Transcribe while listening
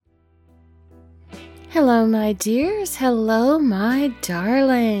Hello, my dears. Hello, my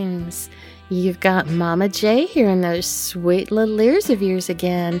darlings. You've got Mama J here in those sweet little ears of yours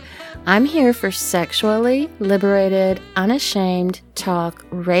again. I'm here for sexually liberated, unashamed talk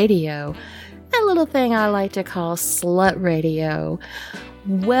radio. A little thing I like to call slut radio.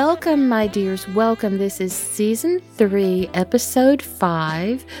 Welcome, my dears. Welcome. This is season 3, episode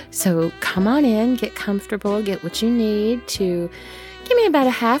 5. So come on in, get comfortable, get what you need to give me about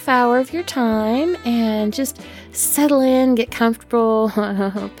a half hour of your time and just settle in, get comfortable,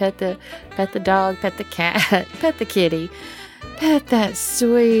 pet the dog, pet the cat, pet the kitty, pet that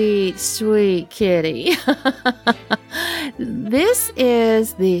sweet, sweet kitty. This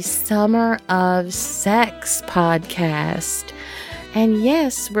is the Summer of Sex podcast. And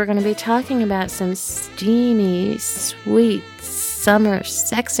yes, we're going to be talking about some steamy, sweet summer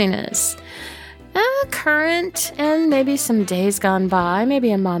sexiness. Current and maybe some days gone by,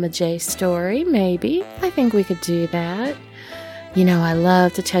 maybe a Mama J story, maybe. I think we could do that. You know, I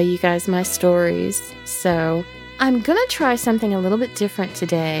love to tell you guys my stories, so I'm going to try something a little bit different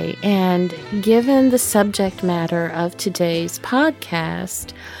today, and given the subject matter of today's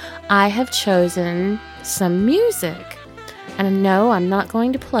podcast, I have chosen some music. And no, I'm not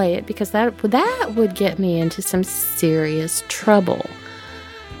going to play it because that would get me into some serious trouble.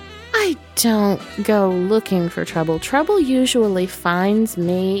 I don't go looking for trouble. Trouble usually finds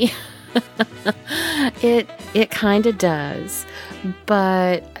me. It kind of does.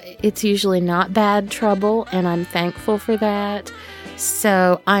 But it's usually not bad trouble, and I'm thankful for that.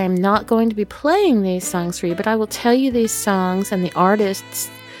 So I am not going to be playing these songs for you, but I will tell you these songs and the artists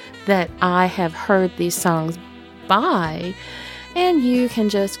that I have heard these songs by, and you can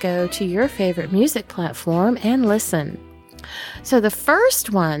just go to your favorite music platform and listen. So the first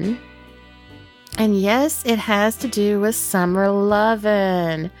one, and yes, it has to do with Summer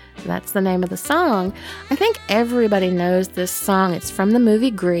Lovin'. That's the name of the song. I think everybody knows this song. It's from the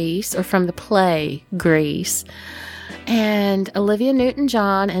movie Grease, or from the play Grease. And Olivia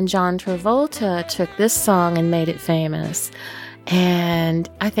Newton-John and John Travolta took this song and made it famous. And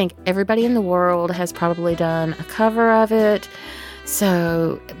I think everybody in the world has probably done a cover of it.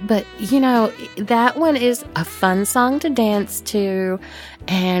 So, but you know, that one is a fun song to dance to,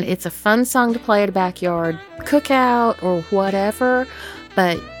 and it's a fun song to play at a backyard cookout or whatever.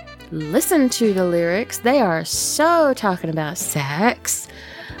 But listen to the lyrics. They are so talking about sex.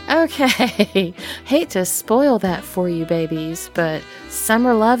 Okay, hate to spoil that for you babies, but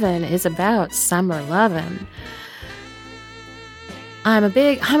Summer Lovin' is about summer lovin'. I'm a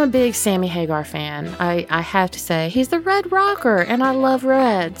big Sammy Hagar fan. I have to say, he's the Red Rocker, and I love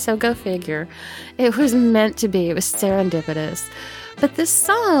red, so go figure. It was meant to be. It was serendipitous. But this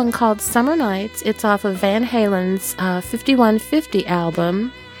song called Summer Nights, it's off of Van Halen's 5150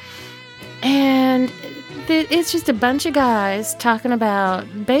 album, and it's just a bunch of guys talking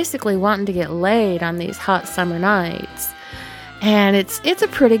about basically wanting to get laid on these hot summer nights. And it's a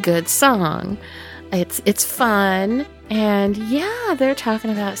pretty good song. It's fun. And yeah, they're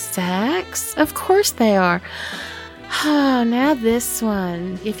talking about sex. Of course they are. Oh, now this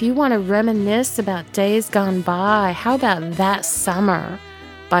one. If you want to reminisce about days gone by, how about That Summer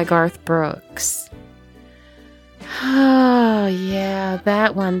by Garth Brooks? Oh, yeah,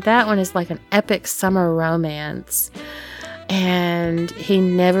 that one. That one is like an epic summer romance. And he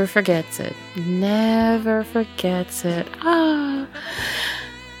never forgets it. Never forgets it. Ah.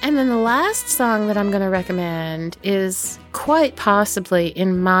 And then the last song that I'm going to recommend is quite possibly,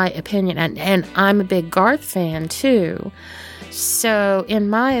 in my opinion, and I'm a big Garth fan too. So, in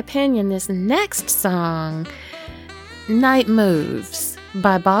my opinion, this next song, Night Moves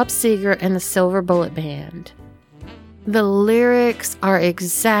by Bob Seger and the Silver Bullet Band. The lyrics are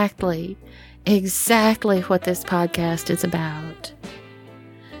exactly what this podcast is about.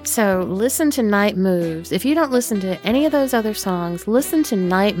 So listen to Night Moves. If you don't listen to any of those other songs, listen to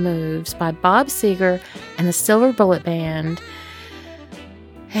Night Moves by Bob Seger and the Silver Bullet Band,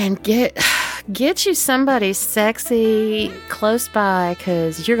 and get you somebody sexy close by,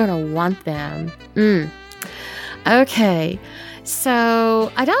 because you're going to want them. Okay,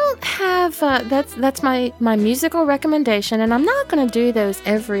 so I don't have, that's my musical recommendation, and I'm not going to do those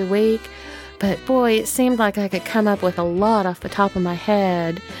every week. But boy, it seemed like I could come up with a lot off the top of my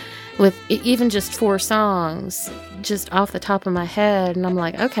head, with even just 4 songs, just off the top of my head. And I'm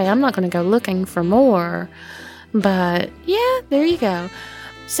like, okay, I'm not going to go looking for more. But yeah, there you go.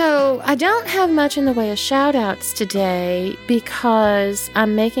 So I don't have much in the way of shout outs today because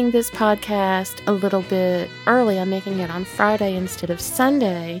I'm making this podcast a little bit early. I'm making it on Friday instead of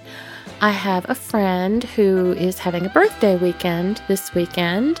Sunday. I have a friend who is having a birthday weekend this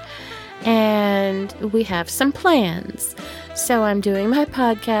weekend. and we have some plans. So I'm doing my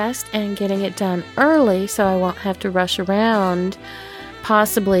podcast and getting it done early so I won't have to rush around,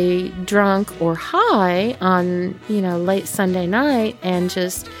 possibly drunk or high on, late Sunday night and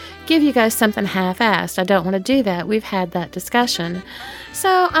just give you guys something half-assed. I don't want to do that. We've had that discussion.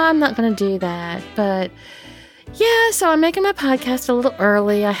 So I'm not going to do that. But yeah, so I'm making my podcast a little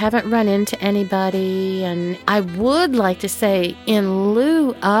early. I haven't run into anybody. And I would like to say, in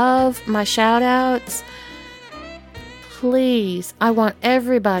lieu of my shout-outs, please, I want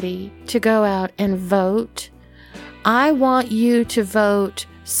everybody to go out and vote. I want you to vote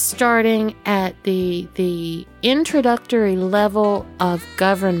starting at the introductory level of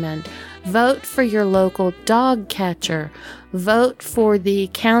government. Vote for your local dog catcher. Vote for the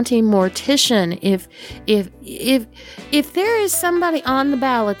county mortician. If there is somebody on the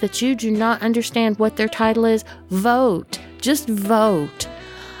ballot that you do not understand what their title is, vote. Just vote.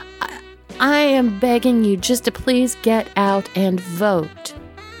 I am begging you just to please get out and vote.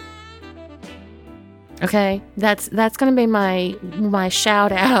 Okay, that's going to be my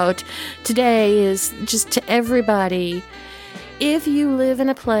shout out today, is just to everybody. If you live in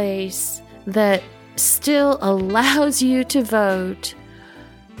a place that still allows you to vote,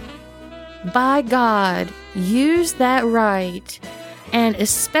 by God, use that right. And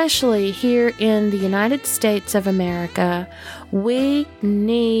especially here in the United States of America, we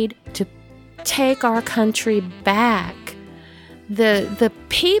need to take our country back. The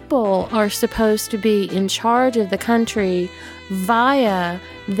people are supposed to be in charge of the country via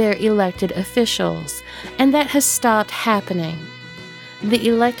their elected officials, and that has stopped happening. The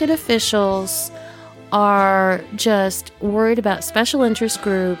elected officials are just worried about special interest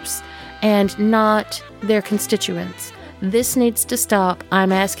groups and not their constituents. This needs to stop.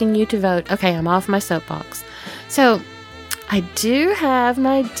 I'm asking you to vote. Okay, I'm off my soapbox. So, I do have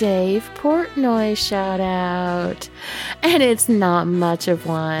my Dave Portnoy shout out, and it's not much of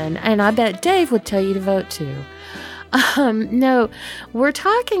one, and I bet Dave would tell you to vote too. No, we're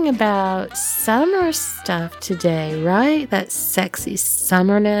talking about summer stuff today, right? That sexy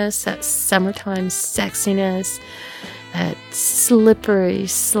summerness, that summertime sexiness, that slippery,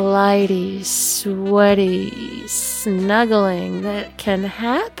 slidey, sweaty snuggling that can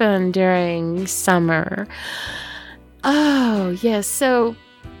happen during summer. Oh, yes, so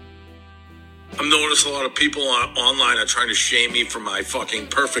I've noticed a lot of people online are trying to shame me for my fucking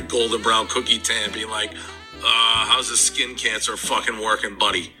perfect golden brown cookie tan, being like, how's the skin cancer fucking working,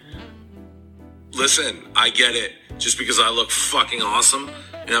 buddy? Listen, I get it. Just because I look fucking awesome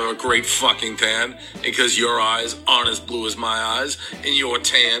and have a great fucking tan, because your eyes aren't as blue as my eyes, and your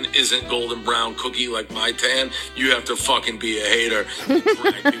tan isn't golden brown cookie like my tan, you have to fucking be a hater.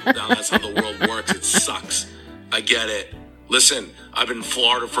 Drag people down. That's how the world works. It sucks. I get it. Listen, I've been in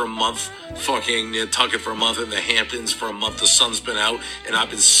Florida for a month, fucking Nantucket for a month, in the Hamptons for a month. The sun's been out, and I've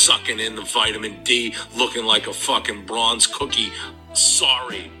been sucking in the vitamin D, looking like a fucking bronze cookie.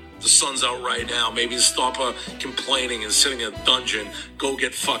 Sorry, the sun's out right now. Maybe stop complaining and sitting in a dungeon. Go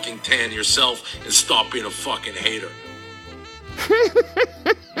get fucking tan yourself and stop being a fucking hater.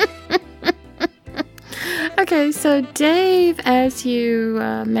 Okay, so Dave, as you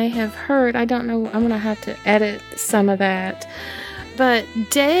may have heard, I don't know, I'm going to have to edit some of that, but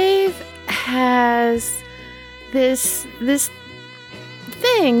Dave has this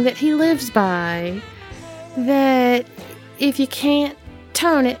thing that he lives by, that if you can't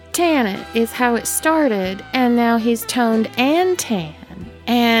tone it, tan it, is how it started, and now he's toned and tan.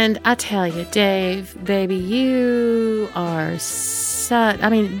 And I tell you, Dave, baby, you are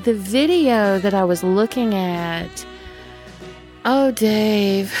the video that I was looking at, oh,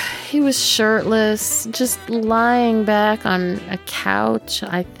 Dave, he was shirtless, just lying back on a couch,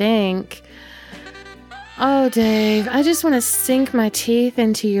 I think. Oh, Dave, I just want to sink my teeth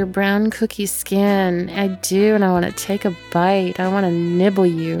into your brown cookie skin. I do, and I want to take a bite. I want to nibble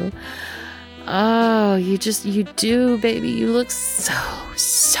you. Oh, you do, baby. You look so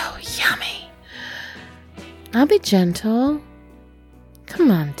yummy. I'll be gentle. Come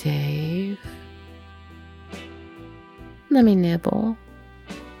on, Dave. Let me nibble.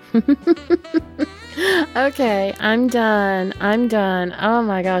 Okay, I'm done. Oh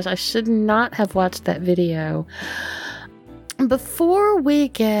my gosh, I should not have watched that video. Before we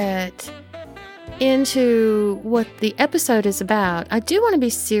get into what the episode is about, I do want to be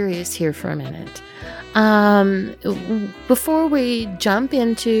serious here for a minute. Before we jump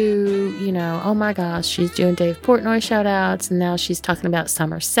into, oh my gosh, she's doing Dave Portnoy shout outs, and now she's talking about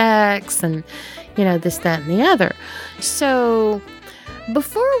summer sex and, this, that, and the other. So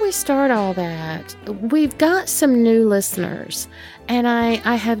Before we start all that, we've got some new listeners, and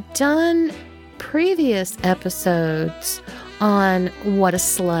I have done previous episodes on what a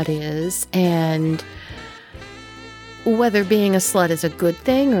slut is and whether being a slut is a good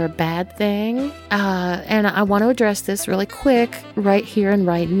thing or a bad thing. And I want to address this really quick right here and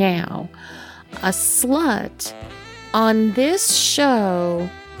right now. A slut on this show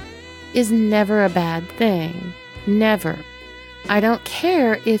is never a bad thing. Never. I don't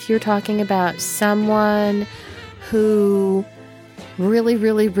care if you're talking about someone who really,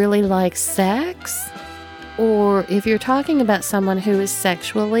 really, really likes sex, or if you're talking about someone who is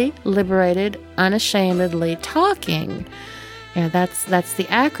sexually liberated, unashamedly talking. Yeah, that's the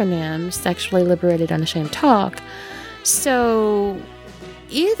acronym, Sexually Liberated Unashamed Talk. So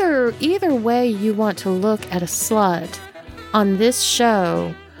either way you want to look at a slut on this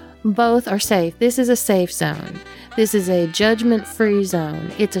show, both are safe. This is a safe zone. This is a judgment-free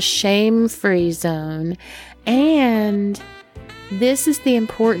zone. It's a shame-free zone. And this is the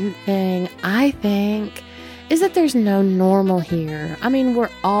important thing, I think, is that there's no normal here. I mean, we're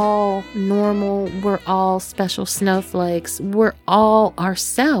all normal. We're all special snowflakes. We're all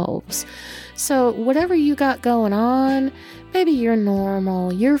ourselves. So whatever you got going on, maybe you're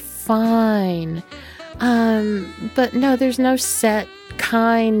normal. You're fine. But no, there's no set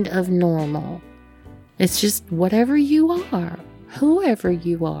kind of normal. It's just whatever you are, whoever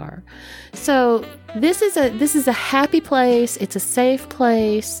you are. So this is a happy place. It's a safe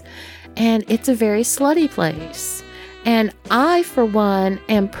place. And it's a very slutty place. And I, for one,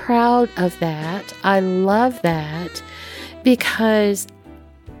 am proud of that. I love that because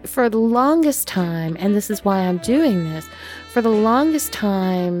for the longest time, and this is why I'm doing this, for the longest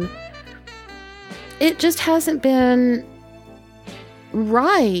time, it just hasn't been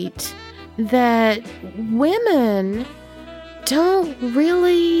right that women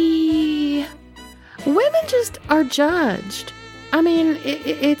just are judged. I mean,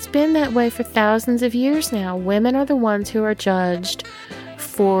 it's been that way for thousands of years now. Women are the ones who are judged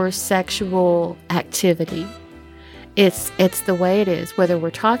for sexual activity. It's the way it is, whether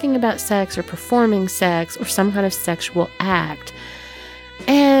we're talking about sex or performing sex or some kind of sexual act.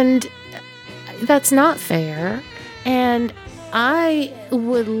 And that's not fair. And I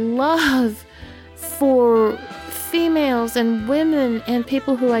would love for females and women and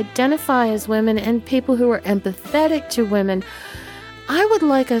people who identify as women and people who are empathetic to women, I would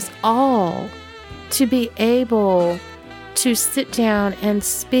like us all to be able to sit down and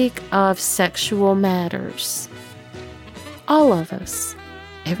speak of sexual matters. All of us.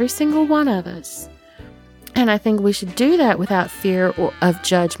 Every single one of us. And I think we should do that without fear of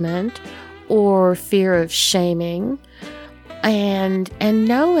judgment or fear of shaming, and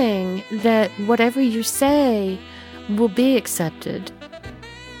knowing that whatever you say will be accepted.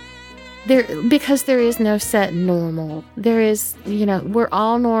 Because there is no set normal. There is, we're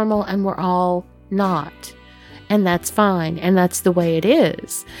all normal and we're all not. And that's fine. And that's the way it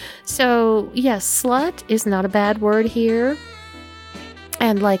is. So, yes, slut is not a bad word here.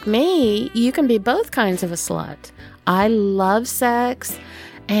 And like me, you can be both kinds of a slut. I love sex,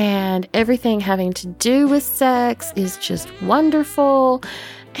 and everything having to do with sex is just wonderful.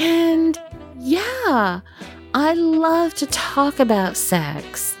 And yeah, I love to talk about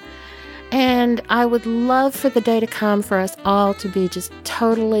sex. And I would love for the day to come for us all to be just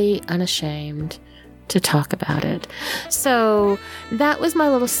totally unashamed to talk about it. So that was my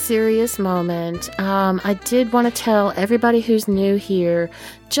little serious moment. I did want to tell everybody who's new here,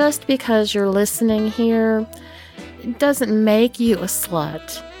 just because you're listening here, it doesn't make you a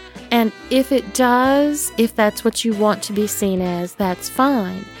slut. And if it does, if that's what you want to be seen as, that's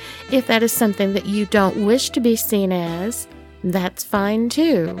fine. If that is something that you don't wish to be seen as, that's fine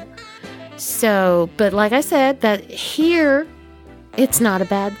too. So, but like I said, that here, it's not a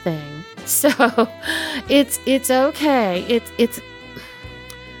bad thing. So, it's okay. It's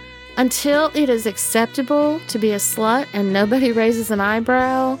until it is acceptable to be a slut and nobody raises an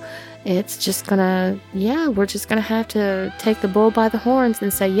eyebrow, it's just we're just gonna have to take the bull by the horns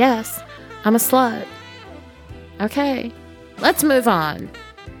and say, yes, I'm a slut. Okay, let's move on.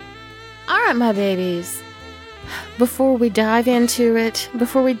 All right, my babies. Before we dive into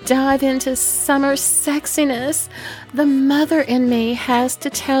summer sexiness, the mother in me has to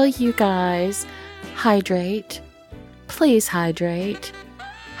tell you guys, hydrate. Please hydrate.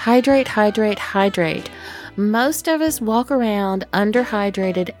 Hydrate, hydrate, hydrate. Most of us walk around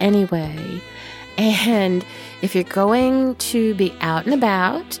underhydrated anyway. And if you're going to be out and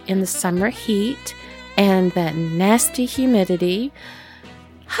about in the summer heat and that nasty humidity,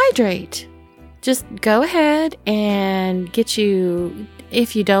 hydrate. just go ahead and get you,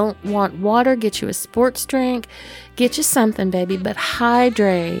 if you don't want water, get you a sports drink, get you something, baby, but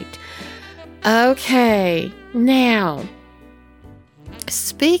hydrate. Okay, now,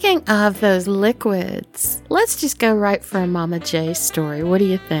 speaking of those liquids, let's just go right for a Mama J story. What do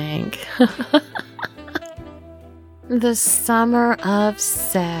you think? The summer of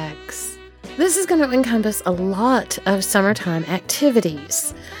sex. This is going to encompass a lot of summertime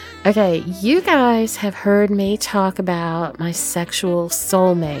activities. Okay, you guys have heard me talk about my sexual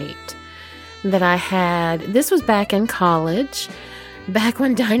soulmate that I had. This was back in college, back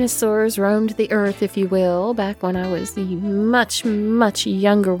when dinosaurs roamed the earth, if you will, back when I was the much, much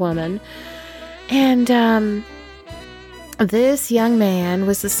younger woman. And this young man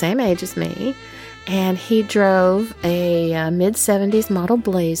was the same age as me, and he drove a mid-70s model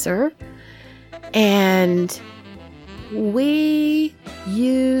Blazer, and we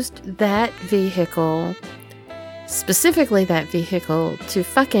used that vehicle, specifically that vehicle, to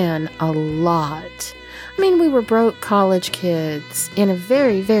fuck in a lot. I mean, we were broke college kids in a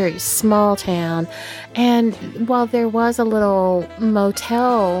very, very small town, and while there was a little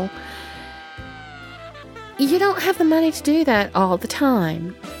motel, you don't have the money to do that all the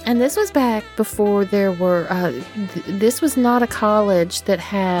time. And this was back before there were, this was not a college that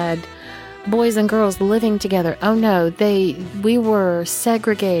had boys and girls living together. Oh no, we were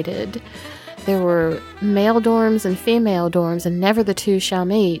segregated. There were male dorms and female dorms, and never the two shall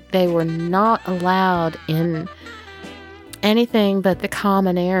meet. They were not allowed in anything but the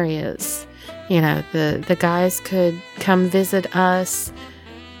common areas. You know, the guys could come visit us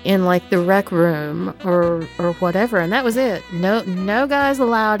in like the rec room or whatever, and that was it. No guys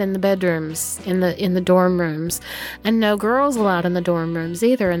allowed in the bedrooms, in the dorm rooms, and no girls allowed in the dorm rooms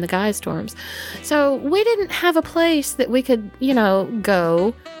either, in the guys' dorms. So we didn't have a place that we could,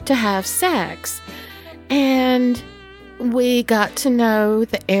 go to have sex. And we got to know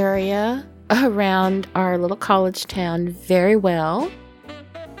the area around our little college town very well.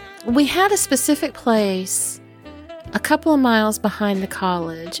 We had a specific place a couple of miles behind the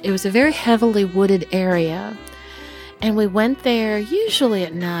college. It was a very heavily wooded area, and we went there usually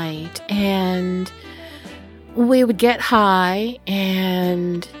at night, and we would get high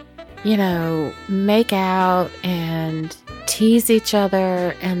and, make out and tease each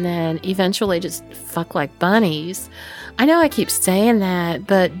other, and then eventually just fuck like bunnies. I know I keep saying that,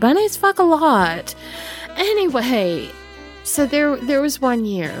 but bunnies fuck a lot. Anyway, so there was one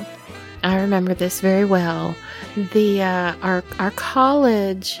year, I remember this very well. Our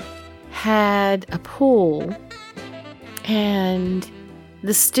college had a pool, and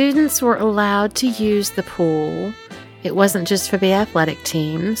the students were allowed to use the pool. It wasn't just for the athletic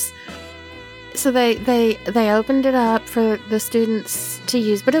teams. So they opened it up for the students to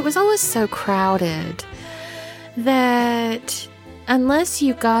use, but it was always so crowded that unless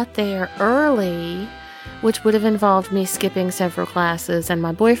you got there early, which would have involved me skipping several classes and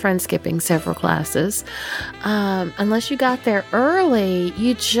my boyfriend skipping several classes, unless you got there early,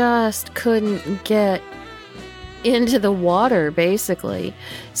 you just couldn't get into the water, basically.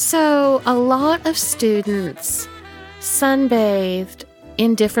 So a lot of students sunbathed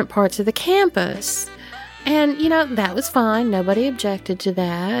in different parts of the campus. And, that was fine. Nobody objected to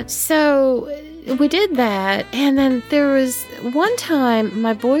that. So we did that. And then there was one time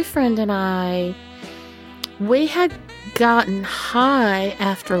my boyfriend and I, we had gotten high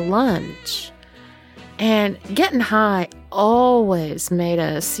after lunch, and getting high always made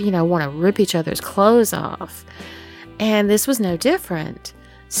us, want to rip each other's clothes off. And this was no different.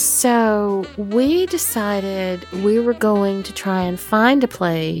 So we decided we were going to try and find a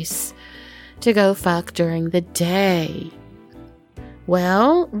place to go fuck during the day.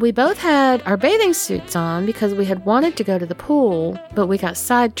 Well, we both had our bathing suits on because we had wanted to go to the pool, but we got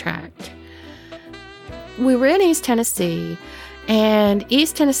sidetracked. We were in East Tennessee, and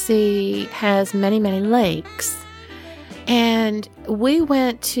East Tennessee has many, many lakes. And we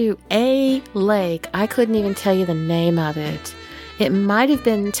went to a lake. I couldn't even tell you the name of it. It might have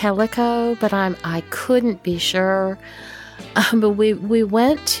been Tellico, but I couldn't be sure. But we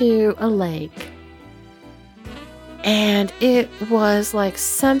went to a lake, and it was like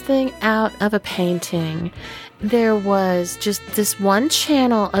something out of a painting. There was just this one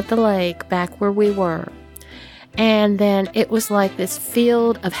channel of the lake back where we were. And then it was like this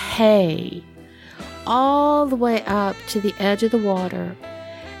field of hay all the way up to the edge of the water.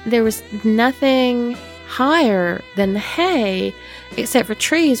 There was nothing higher than the hay except for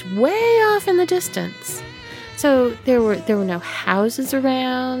trees way off in the distance. So there were no houses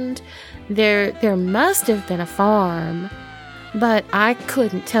around. There must have been a farm, but I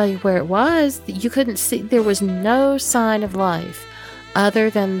couldn't tell you where it was. You couldn't see. There was no sign of life other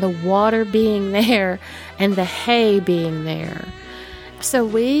than the water being there and the hay being there. So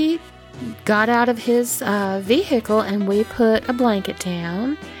we got out of his vehicle and we put a blanket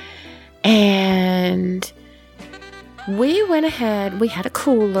down, and we went ahead. We had a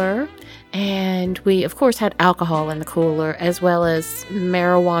cooler, and we, of course, had alcohol in the cooler as well as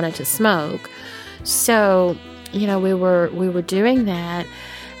marijuana to smoke. So, we were doing that,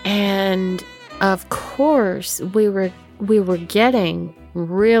 and of course, we were getting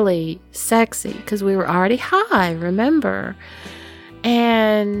really sexy because we were already high, remember?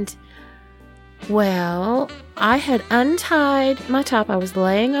 And, well, I had untied my top. I was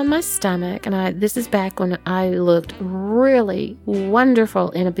laying on my stomach, and this is back when I looked really wonderful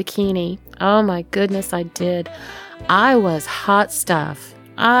in a bikini. Oh my goodness, I did. I was hot stuff.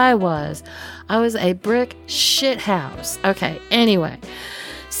 I was a brick shit house. Okay, anyway.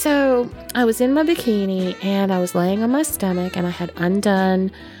 So I was in my bikini, and I was laying on my stomach, and I had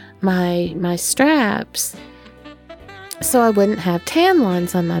undone my straps so I wouldn't have tan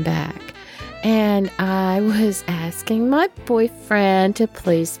lines on my back. And I was asking my boyfriend to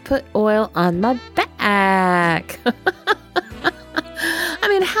please put oil on my back. I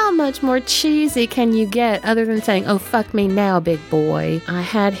mean, how much more cheesy can you get other than saying, "Oh, fuck me now, big boy"? I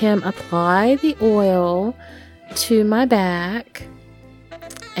had him apply the oil to my back,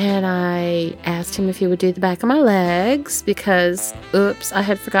 and I asked him if he would do the back of my legs because, oops, I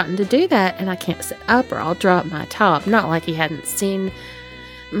had forgotten to do that, and I can't sit up or I'll drop my top. Not like he hadn't seen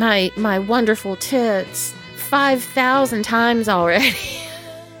my wonderful tits 5,000 times already.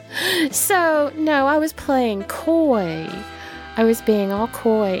 So, no, I was playing coy. I was being all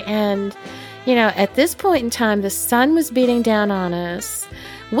coy. And, at this point in time, the sun was beating down on us.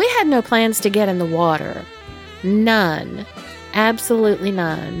 We had no plans to get in the water. None. Absolutely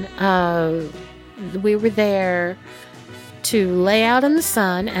none. We were there to lay out in the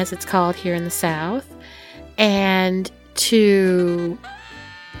sun, as it's called here in the South, and to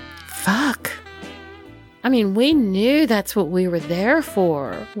fuck. I mean, we knew that's what we were there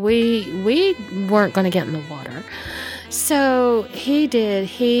for. We weren't going to get in the water. So he did.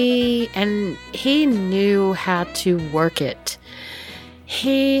 He knew how to work it.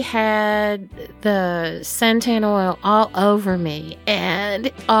 He had the suntan oil all over me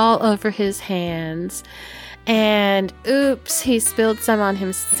and all over his hands. And oops, he spilled some on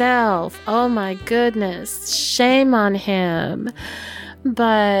himself. Oh my goodness. Shame on him.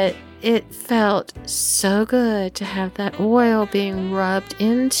 But it felt so good to have that oil being rubbed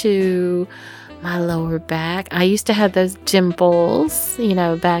into my lower back. I used to have those dimples,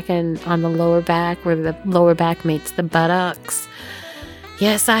 back on the lower back where the lower back meets the buttocks.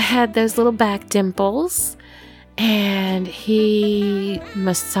 Yes, I had those little back dimples, and he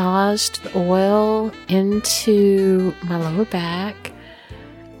massaged the oil into my lower back,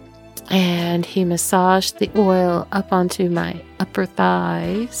 and he massaged the oil up onto my upper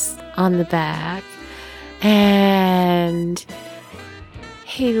thighs on the back, and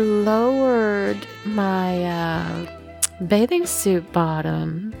he lowered my bathing suit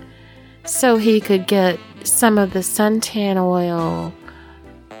bottom so he could get some of the suntan oil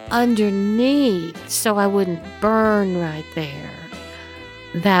underneath so I wouldn't burn right there.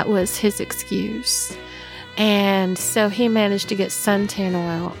 That was his excuse. And so he managed to get suntan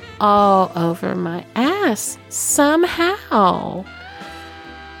oil all over my ass somehow.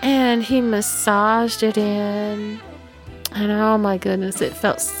 And he massaged it in. And oh my goodness, it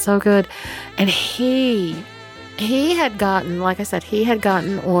felt so good. And he had gotten, like I said, he had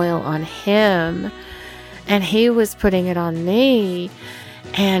gotten oil on him. And he was putting it on me.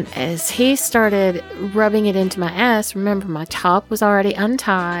 And as he started rubbing it into my ass, remember my top was already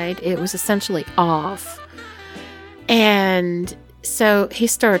untied. It was essentially off. And so he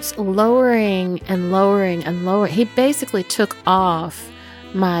starts lowering and lowering and lowering. He basically took off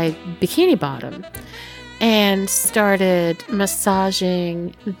my bikini bottom and started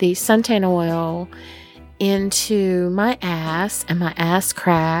massaging the suntan oil into my ass and my ass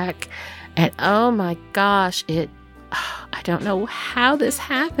crack. And oh my gosh, I don't know how this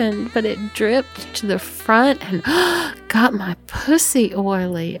happened, but it dripped to the front and got my pussy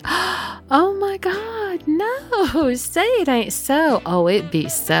oily. Oh my God, no, say it ain't so. Oh, it be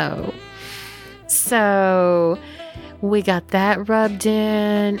so. So we got that rubbed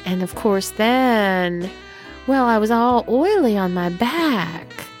in, and of course then, well, I was all oily on my back.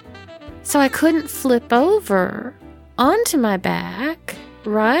 So I couldn't flip over onto my back,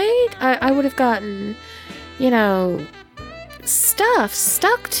 right? I would have gotten, stuff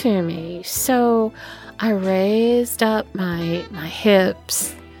stuck to me. So I raised up my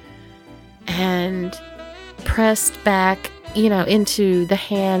hips and pressed back, into the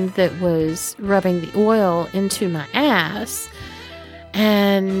hand that was rubbing the oil into my ass.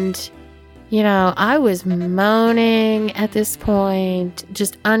 And, I was moaning at this point,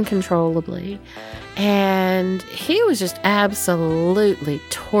 just uncontrollably. And he was just absolutely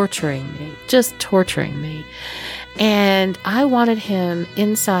torturing me. And I wanted him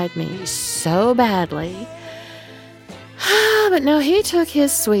inside me so badly. But no, he took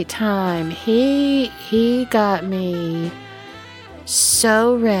his sweet time. He got me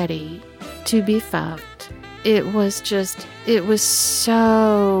so ready to be fucked. It was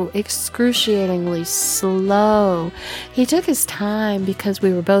so excruciatingly slow. He took his time because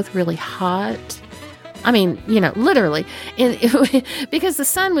we were both really hot. I mean, literally, because the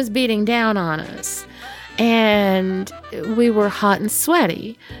sun was beating down on us. And we were hot and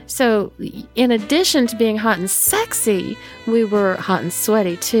sweaty. So in addition to being hot and sexy, we were hot and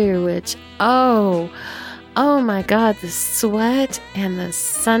sweaty too, which, oh my God, the sweat and the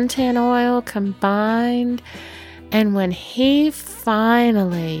suntan oil combined. And when he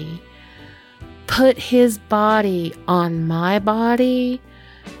finally put his body on my body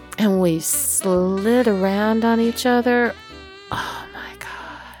and we slid around on each other, oh my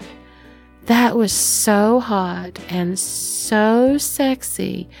God, that was so hot and so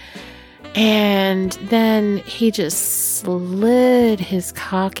sexy. And then he just slid his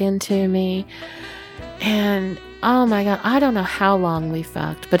cock into me. And oh my God, I don't know how long we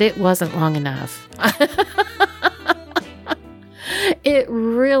fucked, but it wasn't long enough. It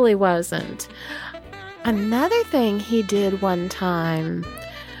really wasn't. Another thing he did one time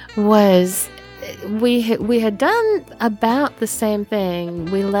was we had done about the same thing.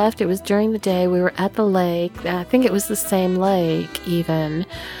 We left, it was during the day, we were at the lake. I think it was the same lake even.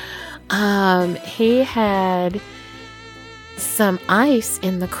 He had some ice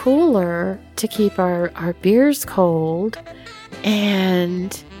in the cooler to keep our beers cold,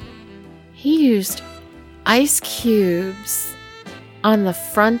 and he used ice cubes on the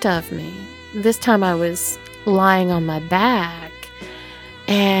front of me. This time I was lying on my back,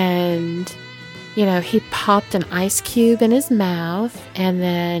 and he popped an ice cube in his mouth, and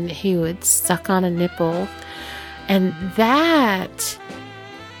then he would suck on a nipple, and that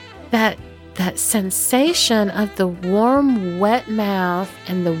sensation of the warm, wet mouth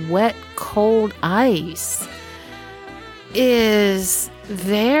and the wet, cold ice is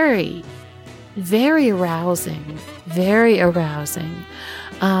very, very arousing. Very arousing.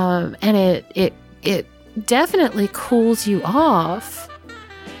 And it definitely cools you off.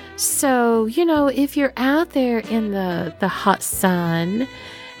 So, if you're out there in the hot sun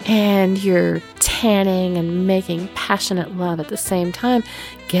and you're tanning and making passionate love at the same time,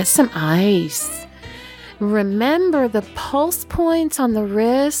 get some ice. Remember the pulse points on the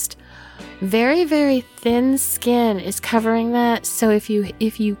wrist. Very, very thin skin is covering that. So if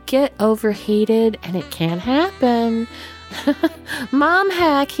you get overheated, and it can happen, mom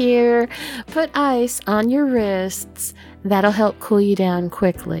hack here, put ice on your wrists. That'll help cool you down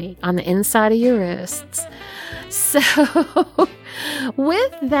quickly on the inside of your wrists. So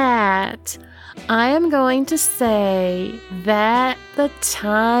with that, I am going to say that the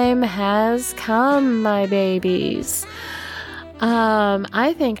time has come, my babies.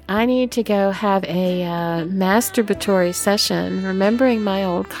 I think I need to go have a masturbatory session. Remembering my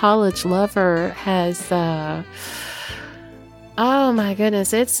old college lover has, oh my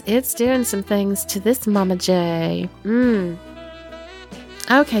goodness, it's doing some things to this Mama J.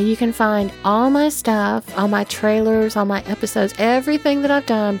 Okay, you can find all my stuff, all my trailers, all my episodes, everything that I've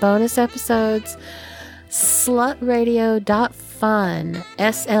done, bonus episodes, slutradio.fun,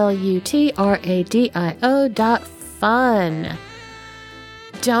 slutradio.fun.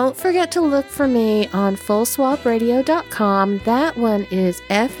 Don't forget to look for me on fullswapradio.com. That one is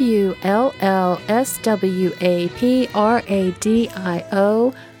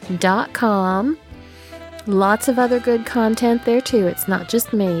fullswapradio.com. Lots of other good content there too. It's not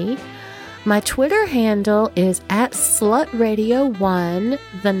just me. My Twitter handle is @slutradio1,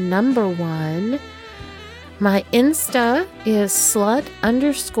 the number 1. My Insta is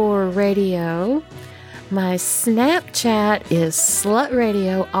slut_radio. My Snapchat is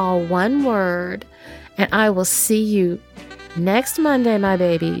slutradio, all one word. And I will see you next Monday, my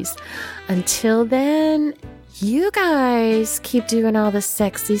babies. Until then, you guys keep doing all the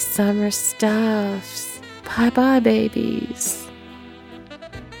sexy summer stuffs. Bye-bye, babies.